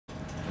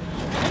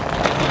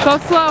Go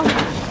slow.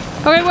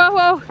 Okay, whoa,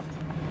 whoa.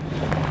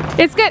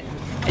 It's good.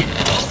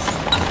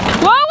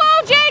 Whoa,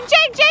 whoa, Jake,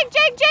 Jake, Jake,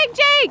 Jake, Jake,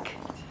 Jake.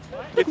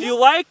 If you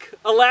like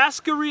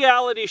Alaska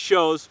reality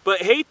shows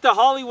but hate the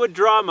Hollywood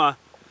drama,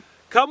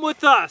 come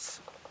with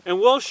us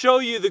and we'll show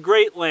you the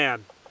great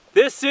land.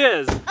 This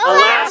is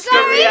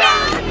Alaska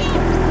Reality.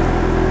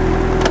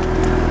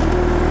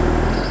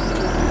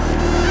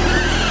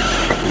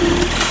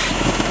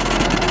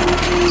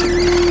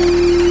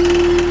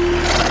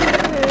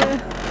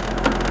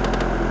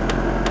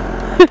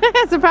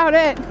 That's about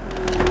it.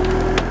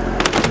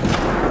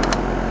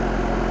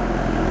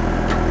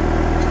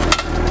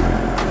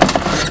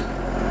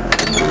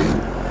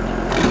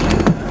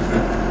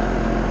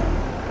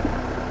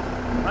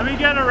 Let me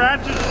get a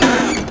ratchet.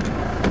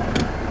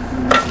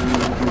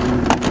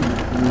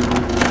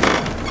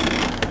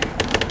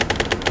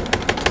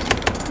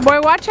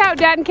 Boy, watch out,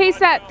 Dad, in case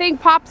that thing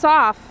pops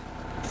off.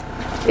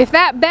 If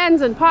that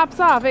bends and pops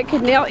off, it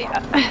could nail you.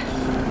 Put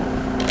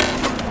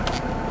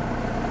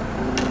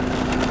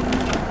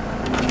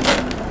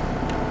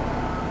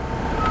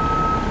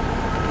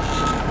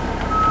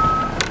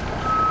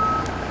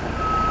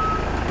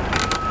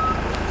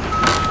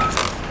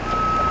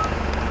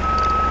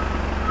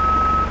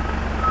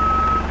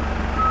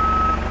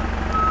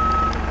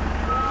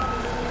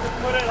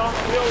it on the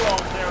wheel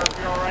wells there if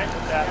you're alright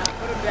with that. Yeah,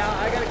 put them down.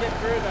 I gotta get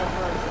through though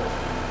first.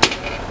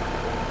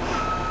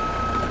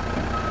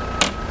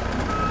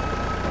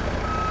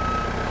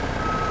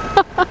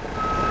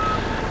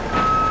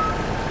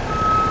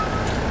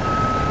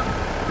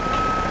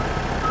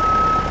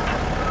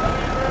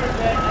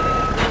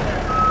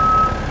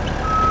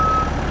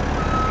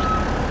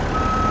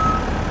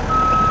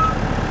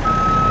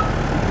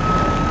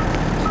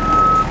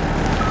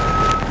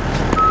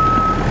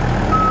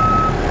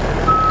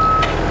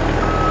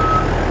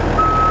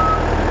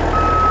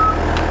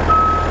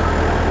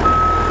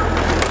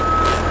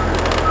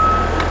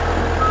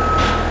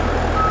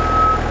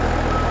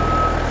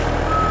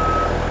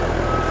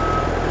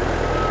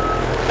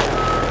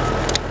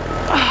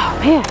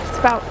 Man, it's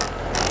about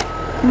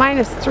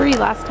 -3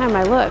 last time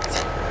I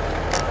looked.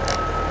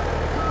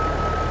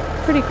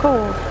 Pretty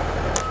cold.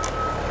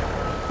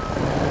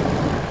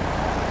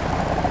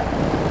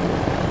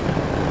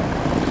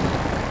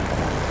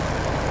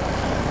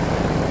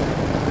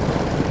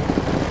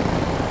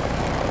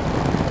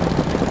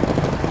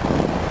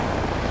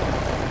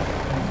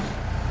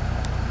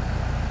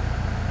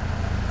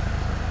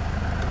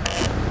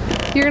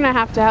 You're gonna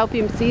have to help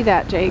him see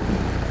that, Jake.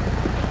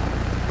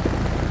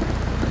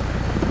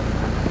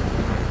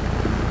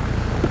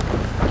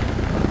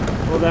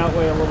 Go that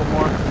way a little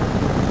more.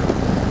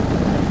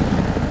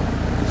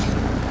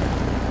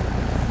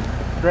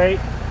 Straight.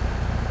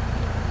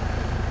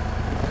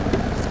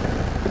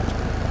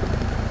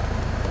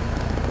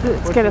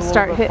 It's gonna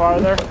start hitting.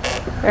 Farther.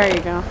 There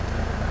you go.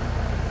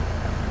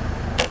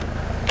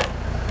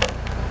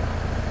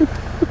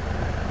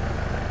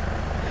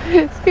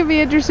 It's gonna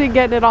be interesting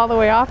getting it all the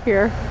way off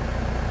here.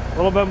 A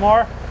little bit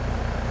more.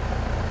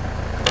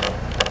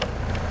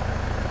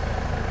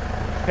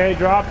 Okay,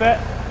 drop it.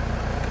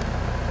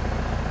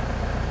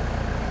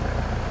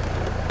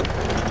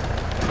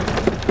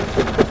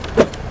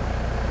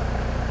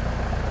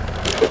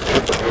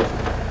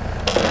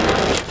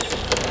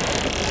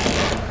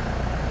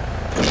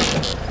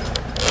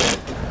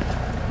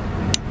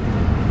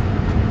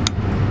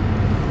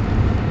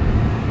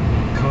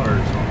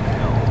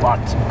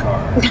 Lots of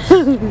cars.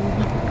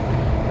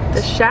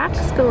 The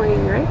shack's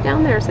going right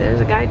down there, so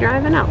there's a guy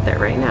driving out there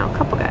right now, a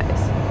couple guys.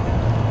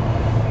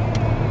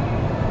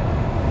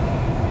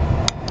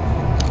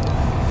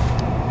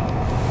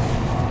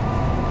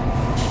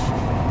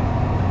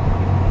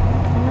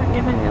 They're not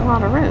giving me a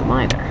lot of room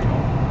either.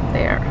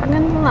 They are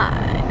hugging the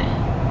line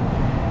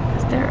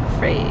because they're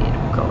afraid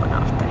of going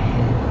off the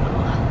hill.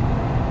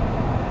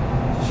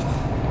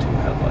 2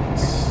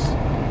 headlights.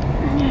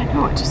 Yeah,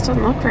 no, it just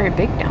doesn't look very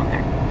big down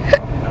there.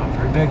 Not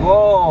very big.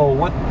 Whoa,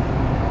 what?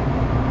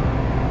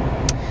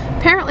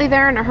 Apparently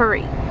they're in a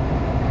hurry.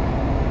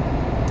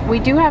 We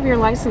do have your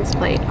license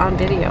plate on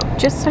video,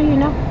 just so you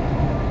know.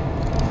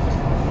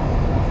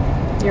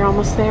 You're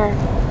almost there.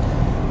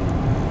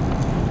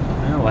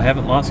 Well, I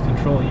haven't lost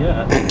control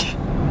yet.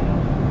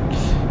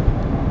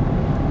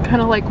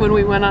 Kind of like when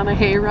we went on a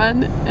hay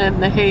run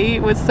and the hay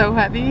was so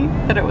heavy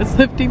that it was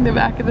lifting the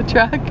back of the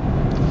truck.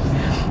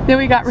 Then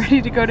we got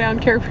ready to go down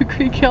Caribou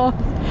Creek Hill.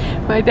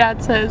 My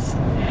dad says,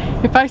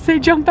 if I say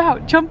jump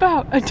out,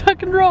 I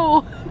tuck and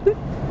roll.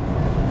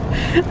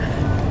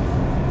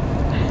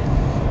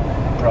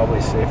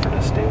 Probably safer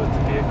to stay with the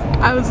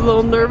vehicle. I was a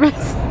little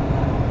nervous.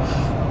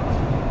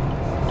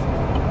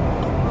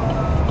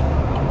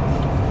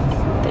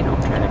 They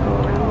don't try to go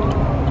around.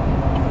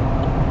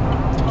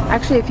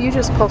 Actually, if you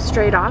just pull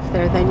straight off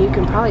there, then you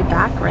can probably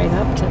back right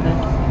up to the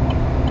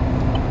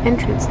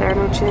entrance there,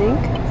 don't you think?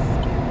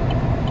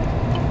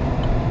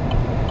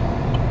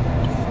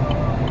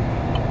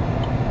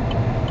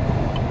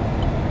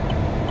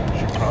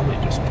 Probably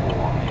just pull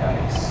on the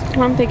ice.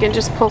 Well, I'm thinking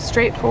just pull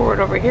straight forward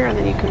over here and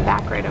then you can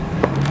back right up.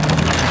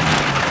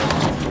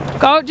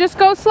 Go, just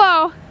go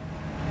slow.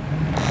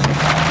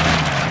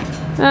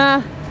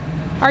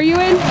 Are you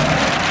in?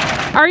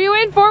 Are you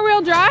in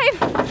four-wheel drive?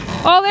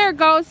 Oh, there it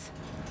goes.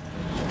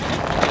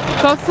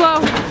 Go slow.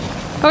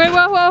 Okay,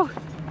 whoa, whoa.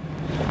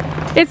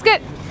 It's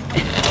good.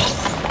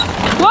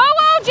 Whoa,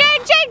 whoa,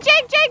 Jake, Jake,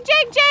 Jake, Jake,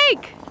 Jake,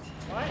 Jake.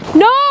 What?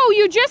 No,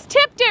 you just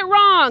tipped it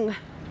wrong.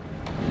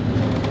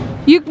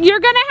 You're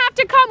gonna have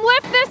to come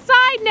lift this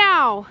side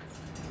now.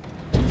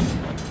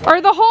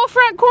 Or the whole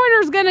front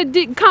corner's gonna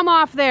come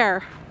off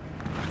there.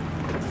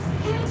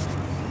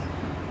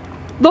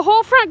 The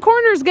whole front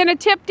corner's gonna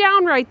tip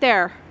down right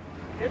there.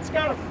 It's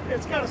got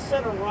a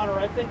center runner.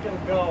 I think it'll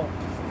go.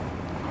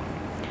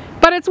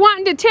 But it's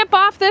wanting to tip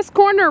off this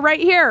corner right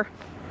here.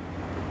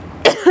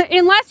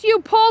 Unless you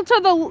pull to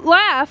the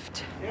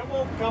left. It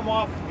won't come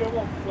off. It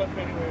won't flip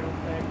anyway, I don't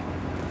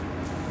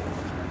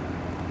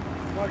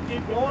think. Want to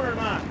keep going or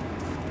not?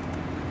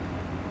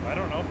 I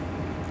don't know.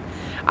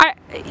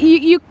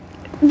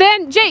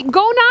 Then Jake,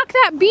 go knock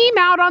that beam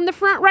out on the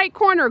front right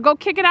corner. Go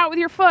kick it out with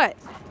your foot.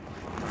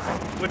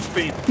 Which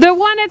beam? The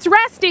one it's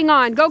resting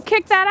on. Go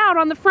kick that out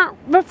on the front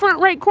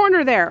right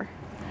corner there,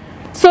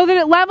 so that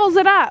it levels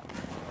it up.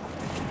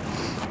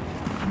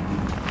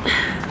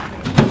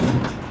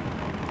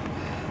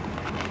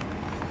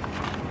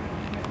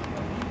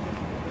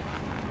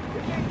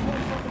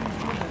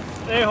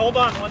 Hey, hold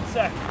on 1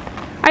 sec.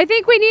 I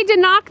think we need to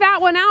knock that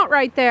one out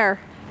right there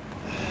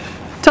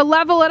to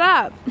level it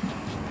up.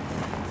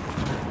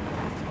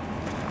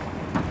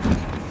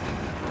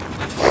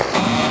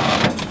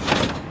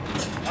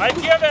 I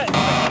give it.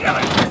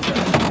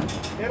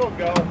 It'll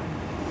go.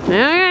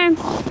 Okay.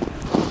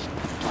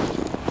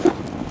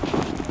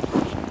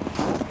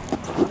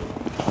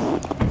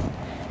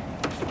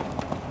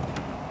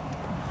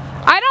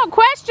 I don't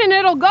question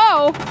it'll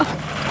go.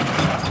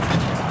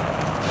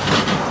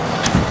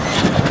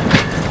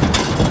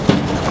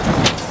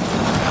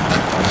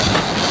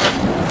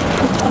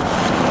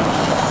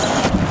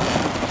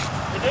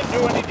 It didn't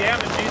do any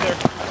damage either.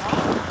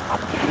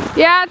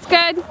 Yeah, it's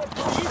good.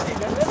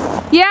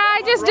 Yeah,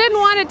 I just didn't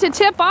want it to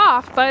tip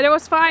off, but it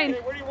was fine. Hey,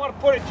 where do you want to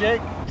put it,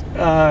 Jake?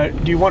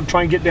 Do you want to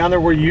try and get down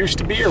there where you used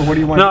to be, or what do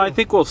you want No, to do? I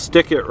think we'll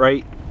stick it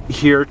right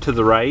here to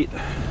the right.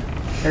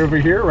 Over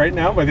here, right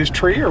now, by this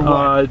tree, or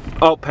what?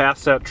 Out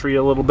past that tree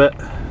a little bit.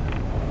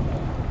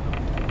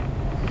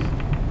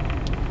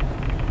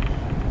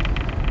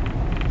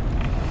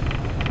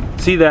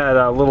 See that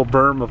little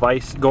berm of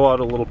ice? Go out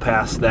a little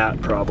past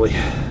that, probably.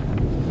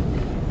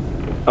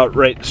 Out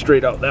right,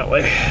 straight out that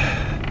way.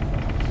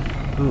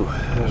 Ooh,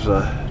 there's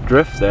a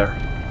drift there.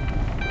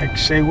 Like,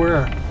 say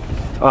where?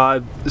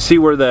 See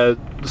where the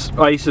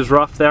ice is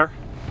rough there?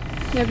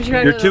 Yeah, but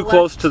you're You're too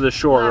close to the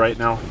shore left. right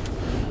now.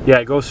 Yeah,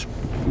 it goes.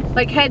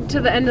 Like head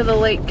to the end of the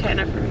lake, kind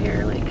of from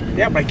here. Like.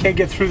 Yeah, but I can't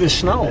get through the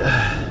snow.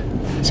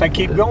 So I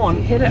keep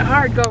going. Hit it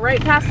hard. Go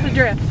right past the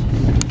drift.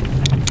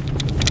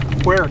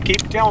 Where?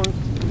 Keep telling.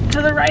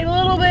 To the right a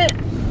little bit.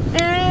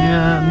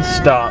 And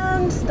stop.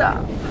 And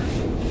stop.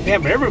 Yeah,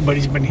 but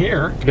everybody's been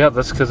here. Yeah,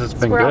 that's because it's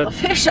been Where all good. the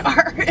fish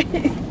are. What do you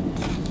think?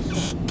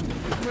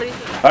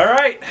 All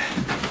right,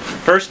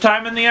 first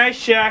time in the ice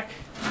shack.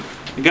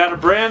 We got a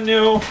brand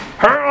new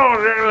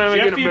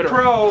Jiffy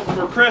Pro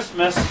for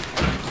Christmas,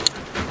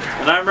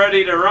 and I'm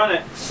ready to run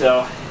it.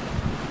 So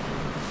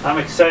I'm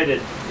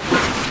excited.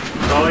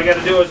 All I got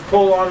to do is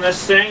pull on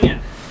this thing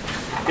and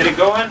get it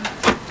going.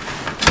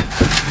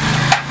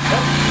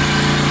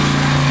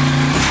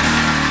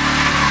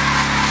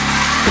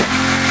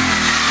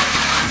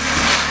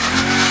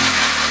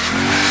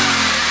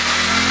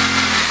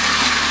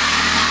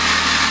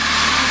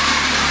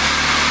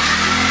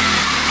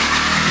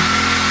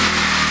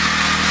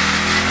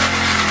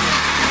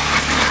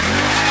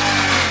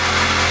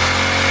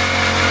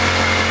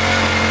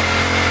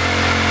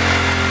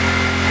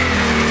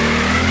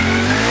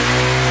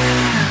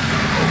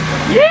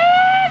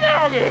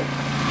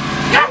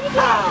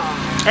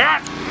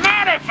 That's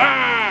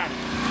modified!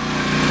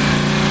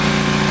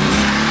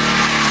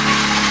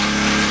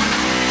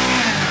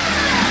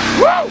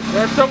 Woo!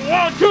 That's the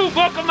 1-2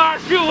 buckle my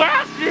shoe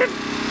action!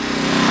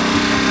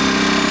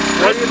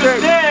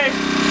 Christmas Day!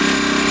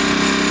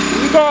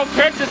 We gonna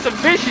catch us some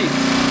fishies.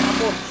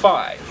 How about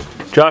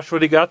 5? Josh, what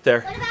do you got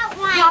there? What about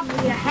one?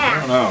 Probably a I half.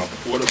 don't know.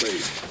 What are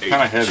they?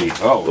 Kind of heavy.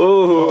 Oh.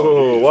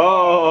 Ooh,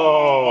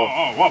 whoa!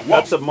 Whoa.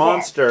 That's a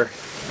monster.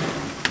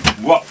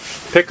 Whoa.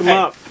 Pick him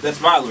up. That's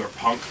my lure,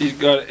 punk. He's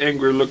got an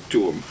angry look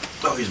to him.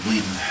 Oh, he's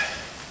bleeding.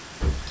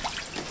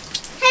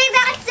 Hey,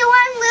 that's the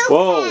one Luke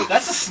Whoa! had.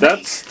 That's a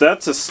snake.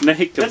 That's a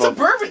snake. That's a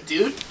burbot,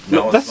 dude.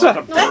 No, that's not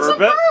a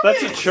burbot.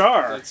 That's a burbot.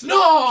 char.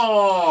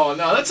 No,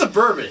 that's a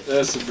burbot.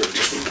 That's a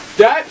burbot.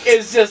 That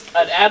is just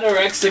an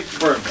anorexic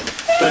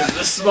burbot. That's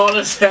the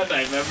smallest head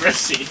I've ever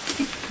seen.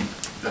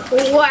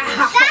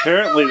 Wow.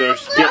 Apparently they're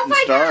getting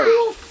starved.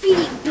 2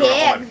 feet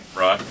big.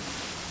 Rod.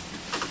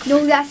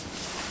 No, that's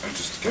I'm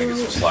just gonna get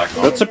some slack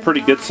on. That's a pretty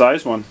good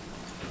size one.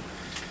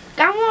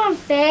 I want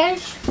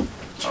fish.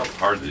 How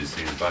hard these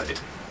things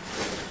bite.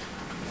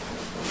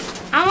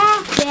 I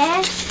want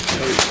fish.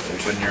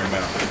 Open your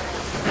mouth.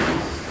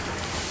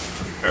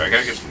 Here, I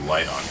gotta get some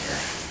light on here.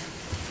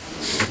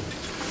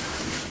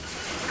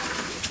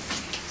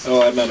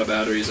 Oh, I'm out of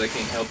batteries. I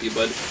can't help you,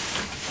 bud.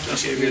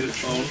 Just gave you the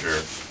phone.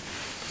 Sure.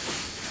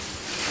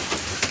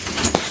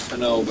 I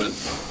know, but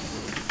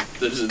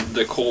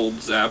the cold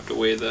zapped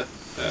away the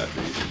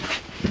batteries.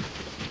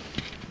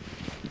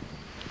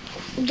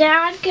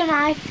 Dad, can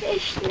I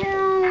fish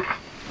now?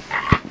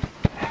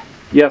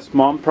 Yes,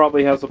 Mom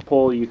probably has a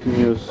pole you can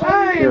use.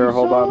 Here,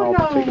 hold on,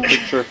 I'll take a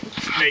picture.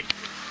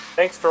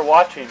 Thanks for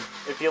watching.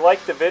 If you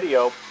liked the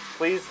video,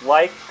 please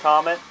like,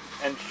 comment,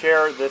 and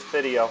share this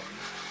video.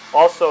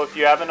 Also, if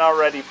you haven't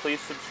already, please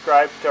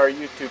subscribe to our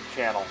YouTube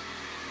channel.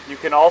 You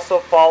can also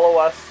follow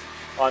us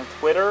on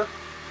Twitter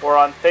or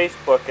on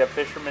Facebook at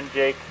Fisherman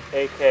Jake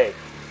AK.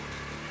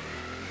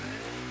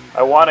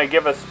 I want to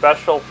give a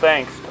special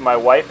thanks to my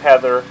wife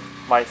Heather,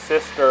 my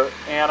sister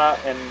Anna,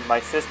 and my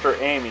sister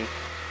Amy,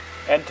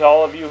 and to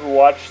all of you who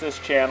watch this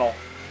channel,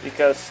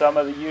 because some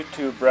of the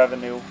YouTube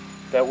revenue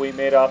that we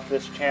made off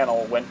this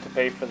channel went to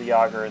pay for the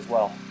auger as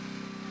well.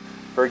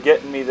 For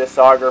getting me this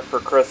auger for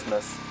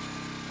Christmas.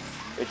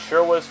 It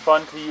sure was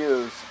fun to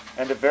use,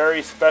 and a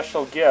very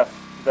special gift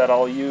that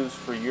I'll use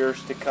for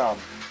years to come.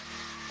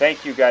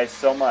 Thank you guys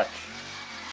so much.